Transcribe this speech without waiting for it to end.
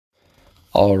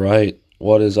All right,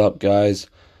 what is up, guys?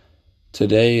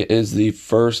 Today is the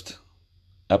first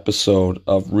episode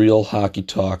of Real Hockey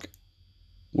Talk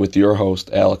with your host,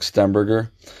 Alex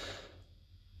Stenberger.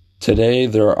 Today,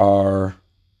 there are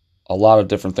a lot of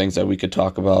different things that we could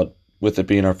talk about with it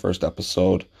being our first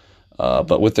episode.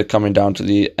 But with it coming down to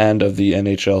the end of the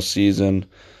NHL season,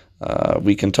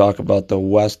 we can talk about the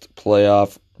West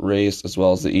playoff race as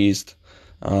well as the East.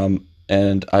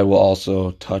 And I will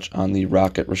also touch on the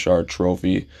Rocket Richard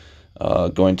Trophy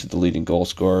going to the leading goal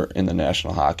scorer in the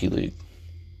National Hockey League.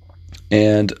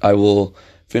 And I will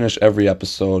finish every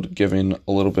episode giving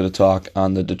a little bit of talk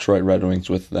on the Detroit Red Wings,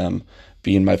 with them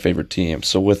being my favorite team.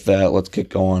 So with that, let's get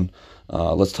going.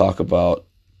 Let's talk about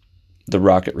the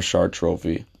Rocket Richard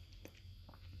Trophy.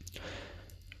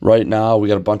 Right now, we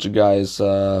got a bunch of guys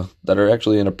that are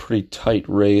actually in a pretty tight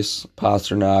race.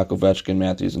 Pastrnak, Ovechkin,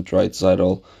 Matthews, and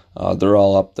Draisaitl. They're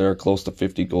all up there, close to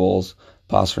 50 goals.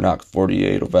 Pastrnak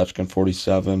 48, Ovechkin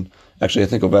 47. Actually, I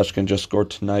think Ovechkin just scored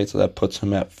tonight, so that puts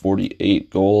him at 48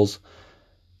 goals.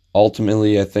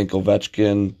 Ultimately, I think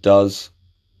Ovechkin does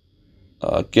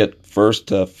get first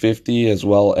to 50, as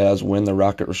well as win the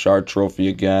Rocket Richard Trophy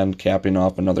again, capping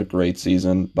off another great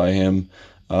season by him.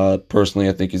 Personally,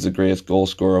 I think he's the greatest goal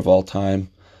scorer of all time.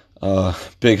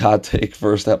 Big hot take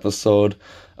first episode,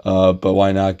 but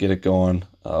why not get it going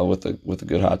with a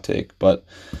good hot take? But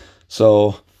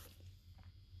so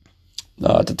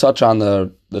to touch on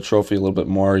the trophy a little bit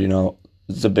more,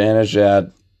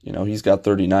 Zibanejad, he's got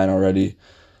 39 already.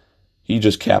 He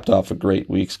just capped off a great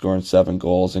week, scoring 7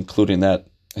 goals, including that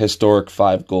historic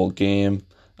 5-goal game,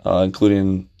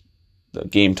 including the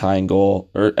game-tying goal,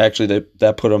 or actually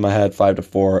that put him ahead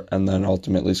 5-4, and then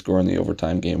ultimately scoring the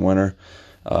overtime game winner.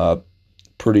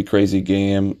 Pretty crazy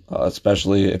game,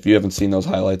 especially if you haven't seen those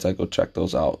highlights, I'd go check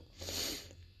those out.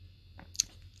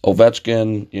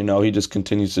 Ovechkin, he just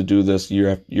continues to do this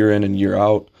year in and year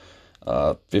out.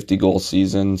 50-goal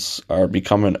seasons are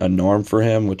becoming a norm for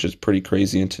him, which is pretty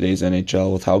crazy in today's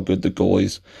NHL with how good the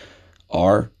goalies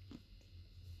are.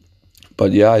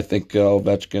 But yeah, I think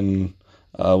Ovechkin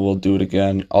will do it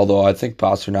again, although I think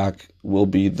Pastrnak will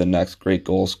be the next great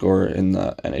goal scorer in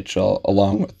the NHL,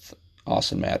 along with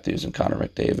Austin Matthews and Connor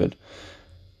McDavid.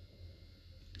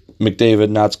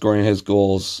 McDavid not scoring his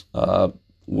goals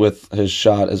with his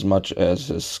shot as much as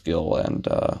his skill and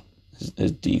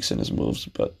his dekes and his moves.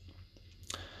 But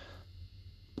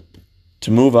to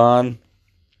move on,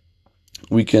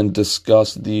 we can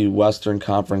discuss the Western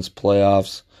Conference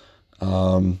playoffs.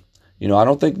 I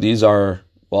don't think these are...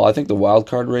 Well, I think the wild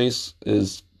card race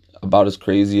is about as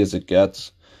crazy as it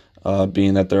gets,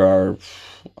 being that there are,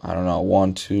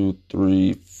 1, 2,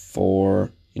 3,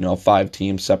 4, 5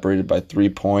 teams separated by 3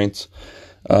 points.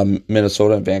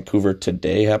 Minnesota and Vancouver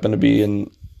today happen to be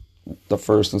in the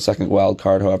first and second wild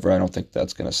card. However, I don't think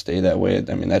that's going to stay that way.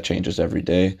 I mean, that changes every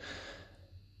day.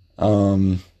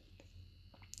 I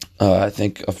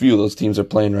think a few of those teams are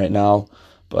playing right now,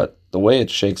 but the way it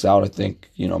shakes out, I think,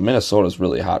 Minnesota's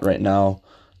really hot right now.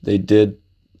 They did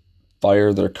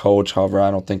fire their coach. However,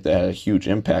 I don't think that had a huge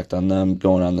impact on them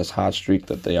going on this hot streak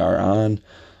that they are on.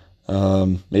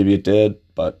 Maybe it did,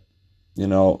 but,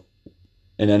 in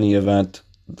any event,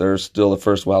 they're still the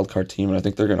first wild card team, and I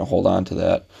think they're going to hold on to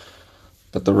that.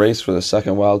 But the race for the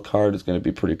second wild card is going to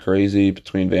be pretty crazy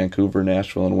between Vancouver,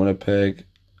 Nashville, and Winnipeg.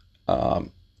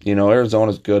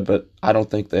 Arizona's good, but I don't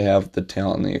think they have the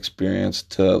talent and the experience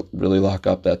to really lock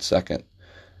up that second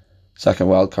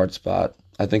wild card spot.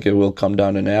 I think it will come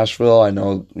down to Nashville. I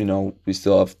know, we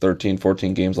still have 13,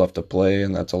 14 games left to play,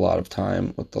 and that's a lot of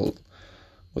time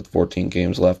with 14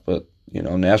 games left. But,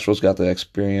 Nashville's got the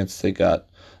experience. They got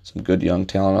some good young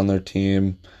talent on their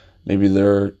team. Maybe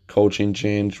their coaching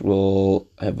change will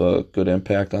have a good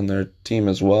impact on their team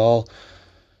as well.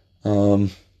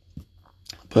 But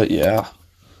yeah,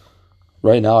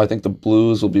 right now I think the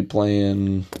Blues will be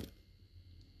playing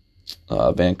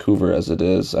Vancouver as it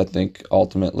is. I think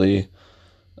ultimately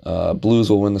Blues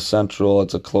will win the Central.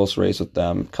 It's a close race with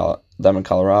them in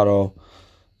Colorado.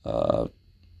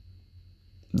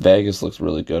 Vegas looks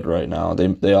really good right now.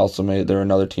 They're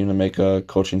another team to make a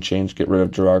coaching change, get rid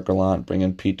of Gerard Gallant, bring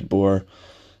in Pete DeBoer.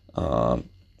 And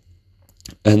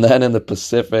then in the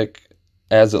Pacific,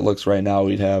 as it looks right now,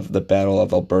 we'd have the Battle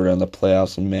of Alberta in the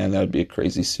playoffs, and man, that would be a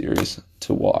crazy series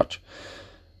to watch.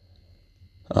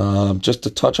 Just to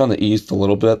touch on the East a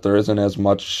little bit, there isn't as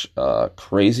much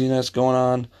craziness going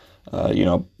on.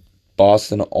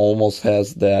 Boston almost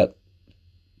has that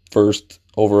first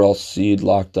overall seed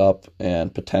locked up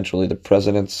and potentially the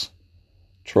President's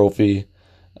Trophy.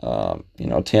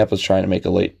 Tampa's trying to make a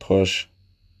late push.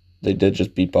 They did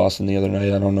just beat Boston the other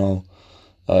night. I don't know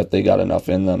if they got enough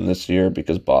in them this year,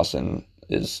 because Boston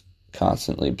is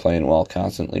constantly playing well,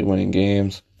 constantly winning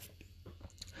games.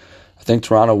 I think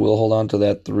Toronto will hold on to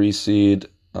that 3 seed.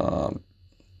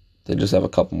 They just have a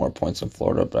couple more points in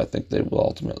Florida, but I think they will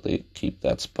ultimately keep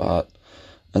that spot.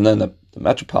 And then the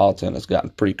Metropolitan has gotten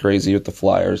pretty crazy with the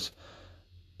Flyers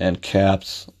and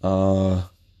Caps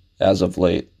as of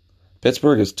late.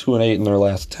 Pittsburgh is 2-8 in their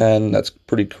last 10. That's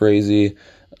pretty crazy.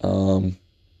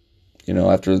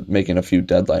 After making a few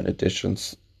deadline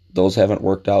additions, those haven't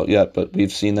worked out yet, but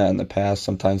we've seen that in the past.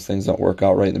 Sometimes things don't work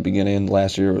out right in the beginning.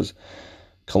 Last year was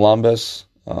Columbus.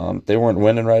 They weren't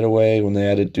winning right away when they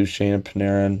added Duchesne and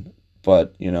Panarin,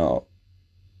 but,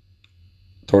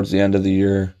 towards the end of the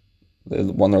year, they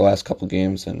won their last couple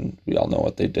games, and we all know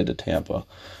what they did to Tampa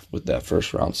with that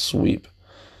first-round sweep.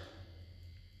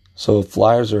 So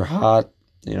Flyers are hot.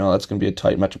 That's going to be a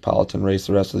tight Metropolitan race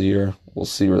the rest of the year. We'll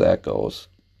see where that goes.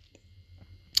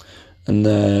 And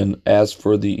then as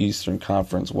for the Eastern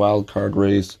Conference wildcard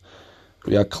race,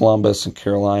 we got Columbus and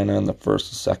Carolina in the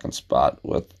first and second spot,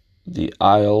 with the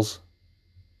Isles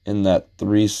in that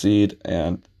 3 seed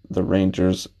and the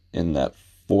Rangers in that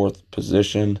 4th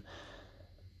position.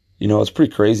 It's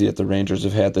pretty crazy that the Rangers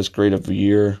have had this great of a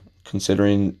year,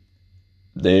 considering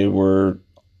they were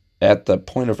at the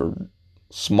point of a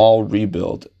small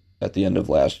rebuild at the end of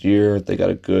last year. They got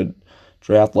a good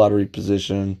draft lottery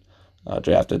position,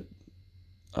 drafted,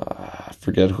 I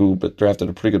forget who, but drafted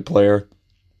a pretty good player.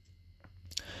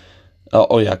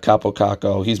 Kaapo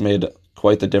Kakko. He's made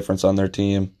quite the difference on their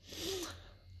team.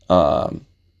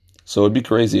 So it'd be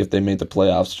crazy if they made the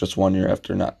playoffs just 1 year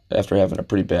after having a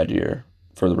pretty bad year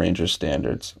for the Rangers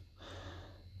standards.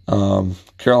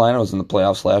 Carolina was in the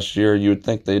playoffs last year. You would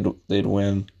think they'd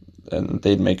win and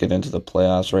they'd make it into the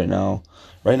playoffs right now.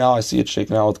 Right now, I see it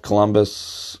shaking out with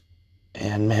Columbus,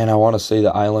 and man, I want to say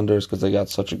the Islanders because they got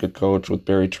such a good coach with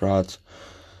Barry Trotz.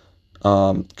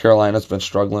 Carolina's been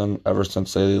struggling ever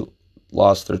since they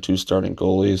lost their 2 starting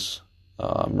goalies.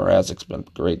 Mrazek's been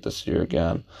great this year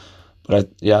again. But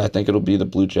I think it'll be the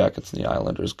Blue Jackets and the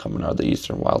Islanders coming out of the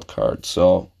Eastern wild card.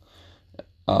 So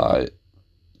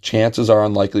chances are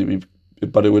unlikely,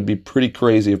 but it would be pretty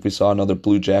crazy if we saw another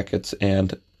Blue Jackets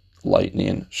and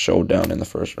Lightning showdown in the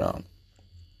first round.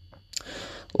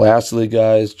 Lastly,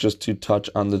 guys, just to touch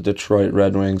on the Detroit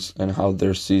Red Wings and how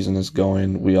their season is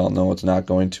going. We all know it's not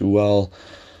going too well.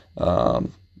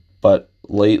 But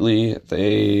lately,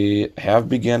 they have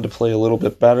begun to play a little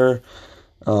bit better.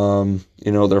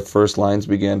 Their first lines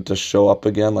began to show up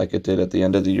again like it did at the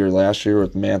end of the year last year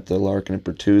with Mantha, Larkin, and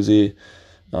Bertuzzi.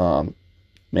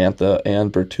 Mantha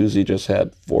and Bertuzzi just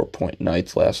had 4-point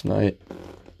nights last night.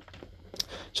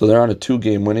 So they're on a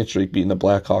 2-game winning streak, beating the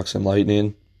Blackhawks and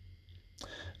Lightning.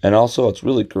 And also, it's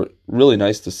really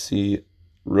nice to see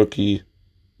rookie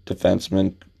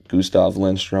defenseman Gustav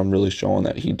Lindstrom really showing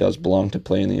that he does belong to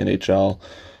play in the NHL.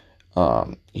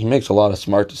 He makes a lot of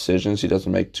smart decisions. He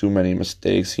doesn't make too many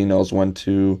mistakes. He knows when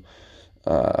to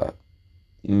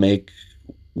make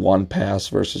one pass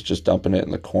versus just dumping it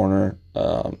in the corner.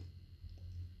 I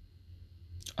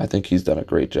think he's done a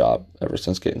great job ever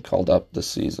since getting called up this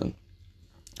season.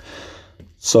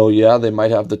 So, yeah, they might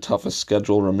have the toughest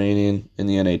schedule remaining in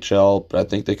the NHL, but I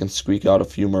think they can squeak out a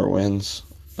few more wins,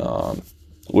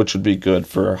 which would be good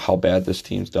for how bad this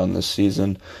team's done this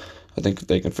season. I think if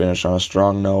they can finish on a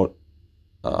strong note,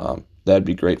 that'd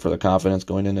be great for the confidence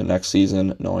going into next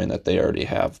season, knowing that they already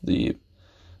have the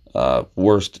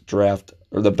worst draft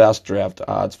or the best draft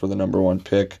odds for the number 1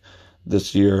 pick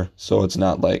this year. So it's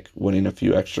not like winning a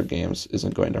few extra games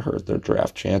isn't going to hurt their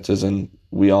draft chances. And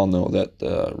we all know that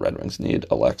the Red Wings need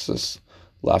Alexis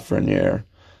Lafreniere.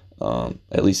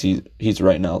 At least he's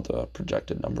right now the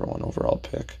projected number 1 overall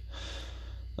pick.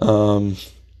 I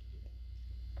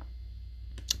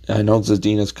know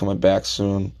Zadina's coming back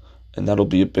soon, and that'll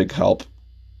be a big help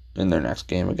in their next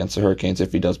game against the Hurricanes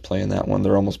if he does play in that one.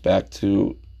 They're almost back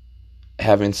to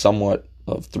having somewhat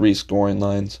of 3 scoring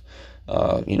lines,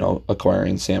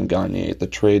 acquiring Sam Gagner at the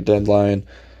trade deadline.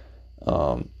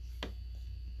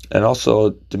 And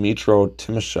also Dmytro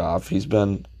Timashov, he's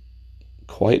been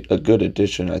quite a good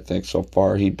addition, I think, so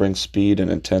far. He brings speed and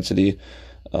intensity,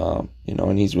 and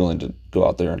he's willing to go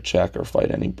out there and check or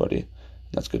fight anybody.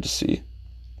 That's good to see.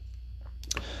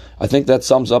 I think that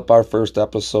sums up our first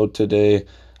episode today.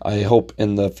 I hope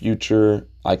in the future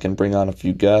I can bring on a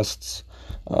few guests,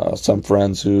 some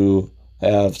friends who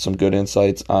have some good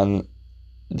insights on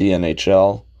the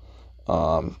NHL,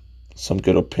 some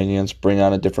good opinions, bring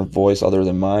on a different voice other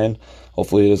than mine.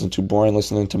 Hopefully it isn't too boring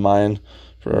listening to mine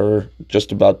for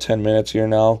just about 10 minutes here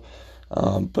now.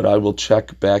 But I will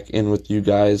check back in with you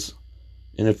guys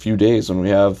in a few days when we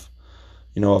have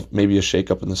maybe a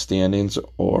shakeup in the standings,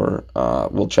 or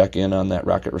we'll check in on that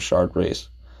Rocket Richard race.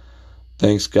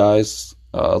 Thanks, guys.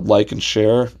 Like and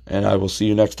share, and I will see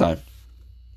you next time.